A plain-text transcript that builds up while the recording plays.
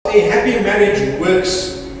a happy marriage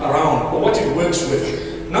works around, or what it works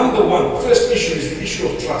with. Number one, first issue is the issue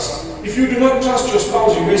of trust. If you do not trust your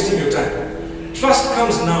spouse, you're wasting your time. Trust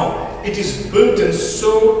comes now. It is built and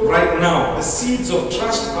sown right now. The seeds of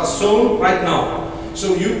trust are sown right now.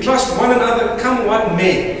 So you trust one another, come what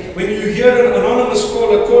may. When you hear an anonymous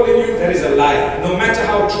caller calling you, that is a lie. No matter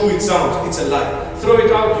how true it sounds, it's a lie. Throw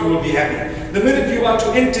it out, you will be happy. The minute you are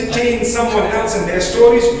to entertain someone else and their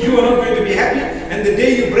stories, you are not going to be happy. And the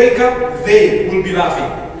day you break up, they will be laughing.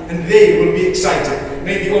 And they will be excited.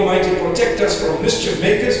 May the Almighty protect us from mischief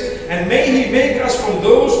makers. And may He make us from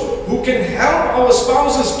those who can help our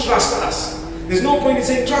spouses trust us. There's no point in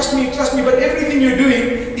saying, trust me, but everything you're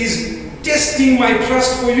doing is testing my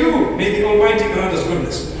trust for you. May the Almighty grant us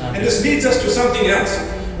goodness. And this leads us to something else.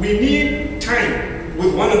 We need time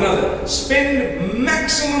with one another. Spend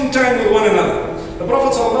maximum time with one another. The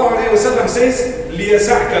Prophet ﷺ says,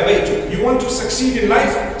 لِيَسَعْكَ بَيْتُكَ. You want to succeed in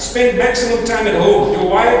life? Spend maximum time at home. Your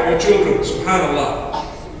wife, your children. Subhanallah.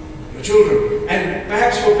 Your children. And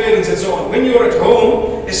perhaps your parents and so on. When you're at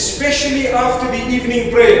home, especially after the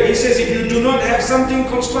evening prayer, he says if you do not have something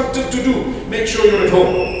constructive to do, make sure you're at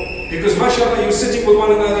home. Because mashallah, you're sitting with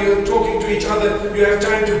one another, you're talking to each other, you have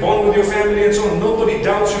time to bond with your family and so on. Nobody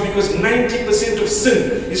doubts you because 90% of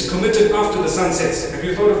sin is committed after the sun sets. Have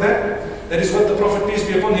you thought of that? That is what the Prophet, peace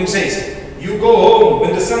be upon him, says. You go home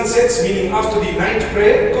when the sun sets, meaning after the night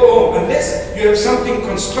prayer, go home unless you have something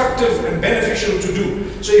constructive and beneficial to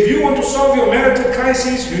do. So if you want to solve your marital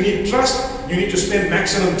crises, you need trust, you need to spend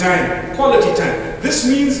maximum time, quality time. This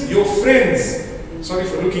means your friends, sorry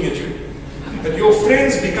for looking at you, but your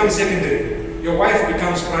friends become secondary. Your wife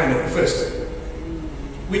becomes primary first.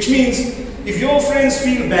 Which means, if your friends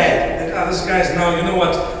feel bad, that this guy's now, you know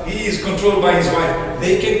what, he is controlled by his wife,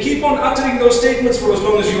 they can keep on uttering those statements for as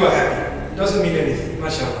long as you are happy. Doesn't mean anything,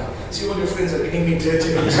 mashallah. See, all your friends are getting me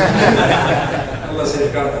dirty. Allah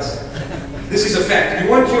safeguard us. This is a fact. You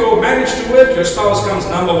want your marriage to work, your spouse comes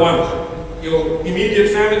number one. Your immediate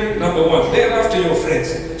family, number one. Thereafter, your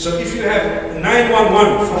friends. So if you have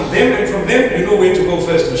 911 from them and from them, you know where to go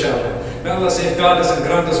first, inshallah. May Allah safeguard us and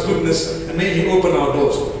grant us goodness, and may He open our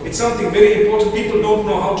doors. It's something very important. People don't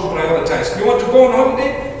know how to prioritize. You want to go on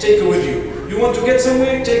holiday? Take her with you. You want to get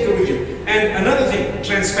somewhere? Take her with you. And another thing,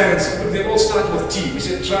 transparency. But they all start with T. We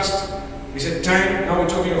said trust, we said time, now we're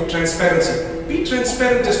talking of transparency. Be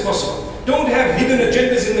transparent as possible. Don't have hidden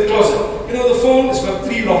agendas in the closet. You know, the phone has got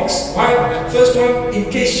 3 locks. Why? First one,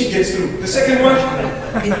 in case she gets through. The second one,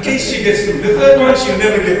 in case she gets through. The third one, she'll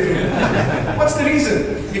never get through. What's the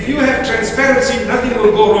reason? If you have transparency, nothing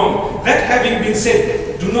will go wrong. That having been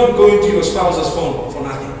said, do not go into your spouse's phone for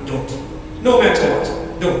nothing. Don't. No matter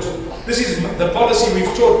what. Don't. This is the policy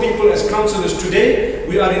we've taught people as counselors today.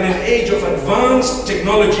 We are in an age of advanced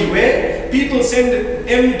technology where people send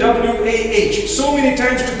MWAH so many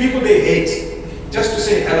times to people they hate, just to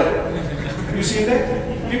say hello. Have you seen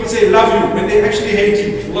that? People say love you when they actually hate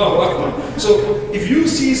you. Allahu Akbar. So if you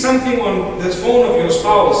see something on the phone of your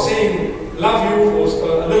spouse saying love you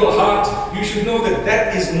or a little heart, you should know that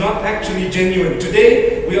that is not actually genuine.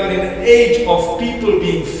 Today we are in an age of people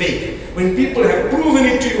being fake. When people have proven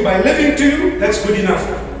it to you by living to you, that's good enough.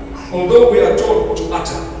 Although we are taught to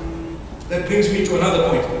utter. That brings me to another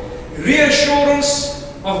point. Reassurance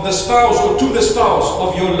of the spouse or to the spouse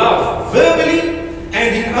of your love, verbally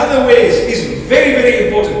and in other ways, is very, very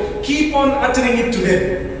important. Keep on uttering it to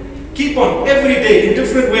them. Keep on every day in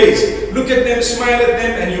different ways. Look at them, smile at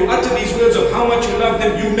them, and you utter these words of how much you love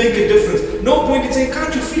them. You make a difference. No point in saying,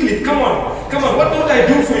 can't you feel it? Come on. Come on, what don't I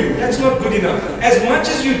do for you? That's not good enough. As much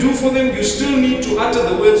as you do for them, you still need to utter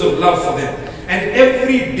the words of love for them. And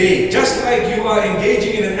every day, just like you are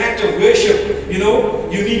engaging in an act of worship, you know,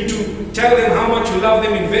 you need to tell them how much you love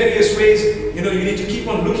them in various ways. You know, you need to keep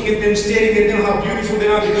on looking at them, staring at them, how beautiful they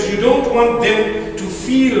are, because you don't want them to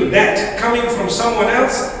feel that coming from someone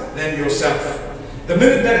else than yourself. The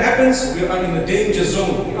minute that happens, we are in a danger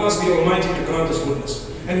zone. We ask the Almighty to grant us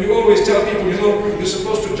goodness. And we always tell people, you know, you're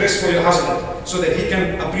supposed to dress for your husband so that he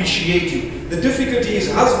can appreciate you. The difficulty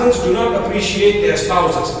is husbands do not appreciate their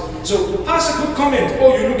spouses. So pass a good comment.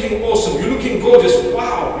 Oh, you're looking awesome. You're looking gorgeous.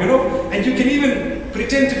 Wow, you know. And you can even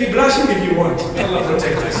pretend to be blushing if you want. Allah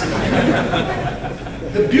protect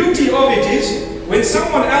us. The beauty of it is, when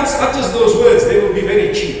someone else utters those words, they will be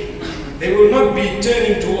very cheap. They will not be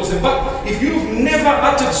turning towards them. But if you've never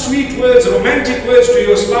uttered sweet words, romantic words to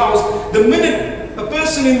your spouse, the minute a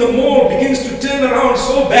person in the mall begins to turn around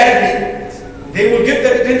so badly, they will get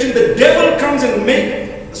that attention. The devil comes and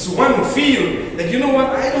makes one feel that, you know what,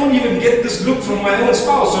 I don't even get this look from my own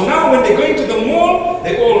spouse. So now when they're going to the mall,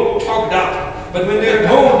 they're all togged up. But when they're at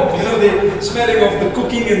home, you know, they're smelling of the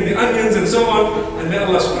cooking and the onions and so on. And may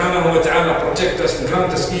Allah subhanahu wa ta'ala protect us and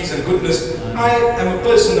grant us ease and goodness. I am a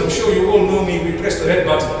person, I'm sure you all know me, we press the red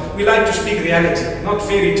button. We like to speak reality, not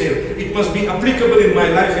fairy tale. It must be applicable in my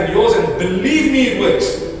life and yours, and believe me, it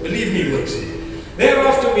works. Believe me, it works.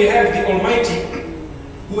 Thereafter, we have the Almighty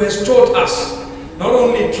who has taught us not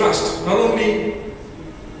only trust, not only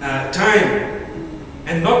time,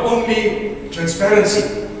 and not only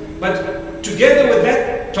transparency, but together with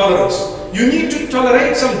that, tolerance. You need to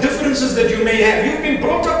tolerate some differences that you may have. You've been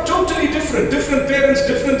brought up totally different parents,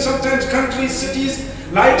 different sometimes countries, cities,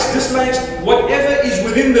 likes, dislikes, whatever is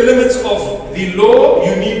within the limits of the law,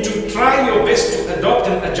 you need to try your best to adopt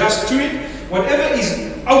and adjust to it. Whatever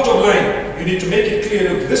is out of line, you need to make it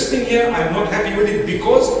clear, look, this thing here, I'm not happy with it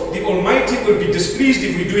because the Almighty will be displeased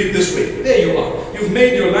if we do it this way. There you are. You've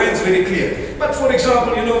made your lines very clear. But for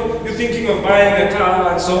example, you know, you're thinking of buying a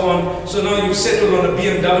car and so on, so now you've settled on a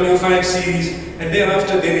BMW 5 Series, and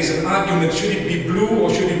thereafter there is an argument, should it be blue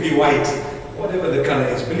or should it be white? Whatever the color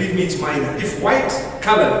is, believe me, it's minor. If white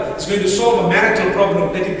color is going to solve a marital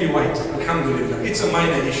problem, let it be white. Alhamdulillah. It's a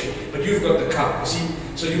minor issue. But you've got the car, you see?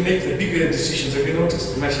 So you make the bigger decisions. Have you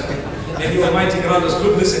noticed? MashaAllah. And the Almighty grant us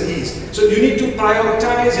goodness and ease. So you need to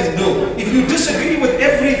prioritize and know. If you disagree with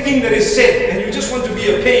everything that is said and you just want to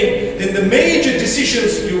be a pain, then the major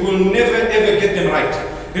decisions, you will never ever get them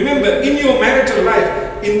right. Remember, in your marital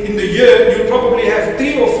life, in the year, you'll probably have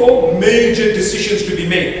 3 or 4 major decisions to be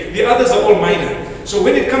made. The others are all minor. So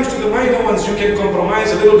when it comes to the minor ones, you can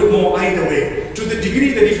compromise a little bit more either way. To the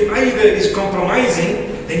degree that if either is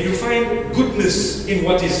compromising, then you find goodness in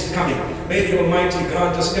what is coming. May the Almighty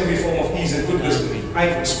grant us every form of ease and goodness.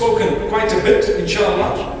 I've spoken quite a bit,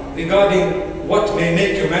 inshallah, regarding what may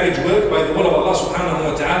make your marriage work by the will of Allah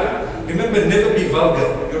subhanahu wa ta'ala. Remember, never be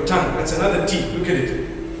vulgar. Your tongue, that's another T, look at it.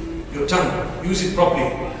 Your tongue, use it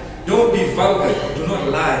properly. Don't be vulgar, do not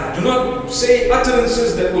lie. Do not say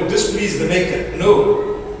utterances that will displease the Maker.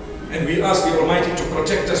 No. And we ask the Almighty to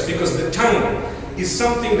protect us, because the tongue is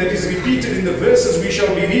something that is repeated in the verses we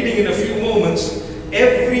shall be reading in a few moments.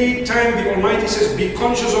 Every time the Almighty says, be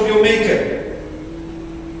conscious of your Maker.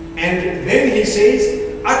 And then He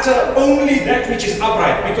says, utter only that which is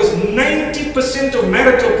upright, because 90% of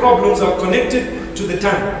marital problems are connected to the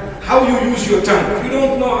tongue. How you use your tongue. If you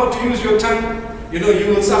don't know how to use your tongue, you know,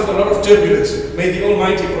 you will suffer a lot of turbulence. May the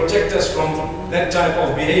Almighty protect us from that type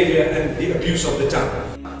of behavior and the abuse of the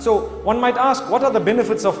tongue. So one might ask, what are the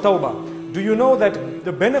benefits of Tawbah? Do you know that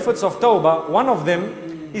the benefits of Tawbah, one of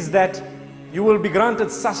them is that you will be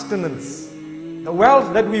granted sustenance. The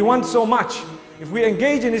wealth that we want so much. If we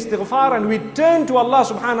engage in istighfar and we turn to Allah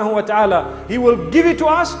subhanahu wa ta'ala, He will give it to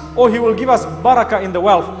us, or He will give us barakah in the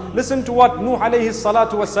wealth. Listen to what Nuh alayhi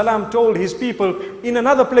salatu wasalam told his people in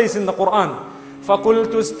another place in the Quran. فَقُلْتُ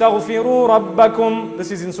اسْتَغْفِرُوا رَبَّكُمْ. This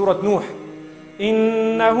is in Surah Nuh.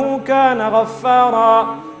 إِنَّهُ كَانَ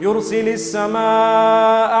غَفَّارًا يُرْسِلِ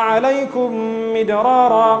السَّمَاءَ عَلَيْكُمْ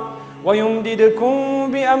مِدْرَارًا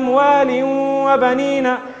وَيُمْدِدْكُمْ بِأَمْوَالٍ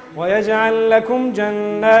وَبَنِينَ وَيَجْعَلْ لَكُمْ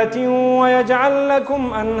جَنَّاتٍ وَيَجْعَلْ لَكُمْ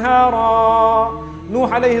أَنْهَارًا. Nuh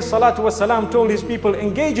alayhi salatu wasalam told his people,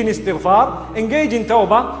 engage in istighfar, engage in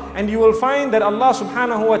tawbah, and you will find that Allah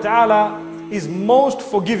subhanahu wa ta'ala is most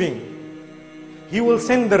forgiving. He will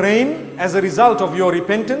send the rain as a result of your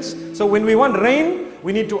repentance. So when we want rain,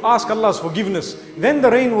 we need to ask Allah's forgiveness. Then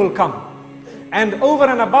the rain will come. And over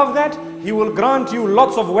and above that, He will grant you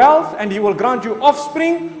lots of wealth, and He will grant you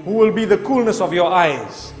offspring who will be the coolness of your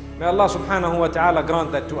eyes. May Allah subhanahu wa ta'ala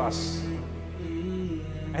grant that to us.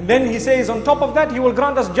 And then He says on top of that, He will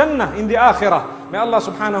grant us Jannah in the Akhirah. May Allah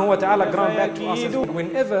subhanahu wa ta'ala grant that to us.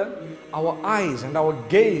 Whenever our eyes and our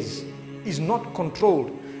gaze is not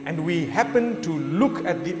controlled, and we happen to look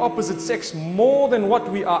at the opposite sex more than what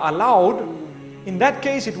we are allowed, in that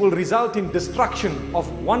case it will result in destruction of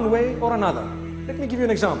one way or another. Let me give you an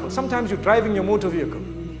example. Sometimes you're driving your motor vehicle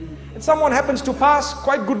and someone happens to pass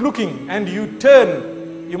quite good looking, and you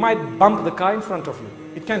turn, you might bump the car in front of you.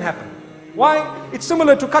 It can happen. Why? It's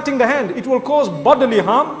similar to cutting the hand. It will cause bodily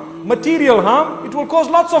harm, material harm, it will cause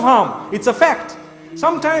lots of harm. It's a fact.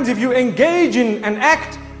 Sometimes if you engage in an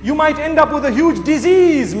act, you might end up with a huge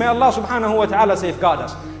disease. May Allah subhanahu wa ta'ala safeguard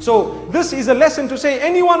us. So this is a lesson to say,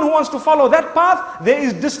 anyone who wants to follow that path, there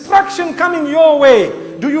is destruction coming your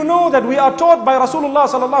way. Do you know that we are taught by Rasulullah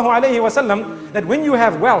sallallahu alayhi wa sallam that when you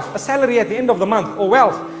have wealth, a salary at the end of the month, or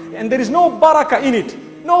wealth, and there is no barakah in it,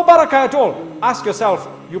 no barakah at all, ask yourself,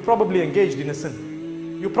 you probably engaged in a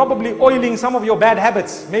sin. You're probably oiling some of your bad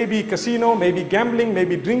habits. Maybe casino, maybe gambling,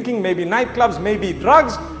 maybe drinking, maybe nightclubs, maybe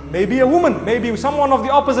drugs. maybe a woman, maybe someone of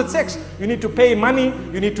the opposite sex. You need to pay money,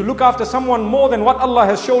 you need to look after someone more than what Allah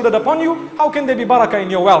has shouldered upon you. How can there be barakah in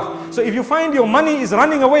your wealth? So if you find your money is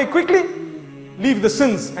running away quickly, leave the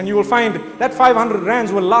sins and you will find that 500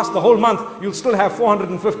 rands will last the whole month. You'll still have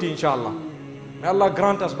 450 inshallah. May Allah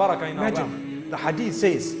grant us barakah in our wealth. The hadith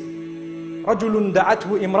says, رَجُلٌ دَعَتْهُ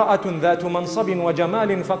إِمْرَأَةٌ ذَاتُ مَنْصَبٍ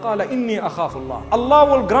وَجَمَالٍ فَقَالَ إِنِّي أَخَافُ اللَّهِ. Allah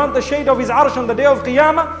will grant the shade of His arsh on the day of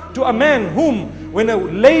Qiyamah to a man whom, when a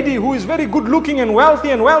lady who is very good looking and wealthy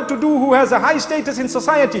and well-to-do, who has a high status in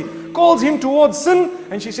society, calls him towards sin,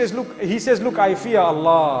 and he says, look, I fear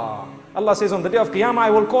Allah. Allah says on the day of Qiyamah, I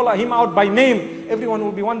will call him out by name. Everyone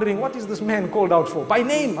will be wondering, what is this man called out for? By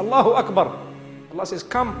name, Allahu Akbar. Allah says,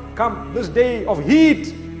 come, this day of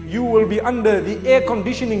heat, you will be under the air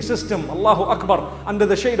conditioning system, Allahu Akbar, under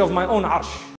the shade of my own arsh.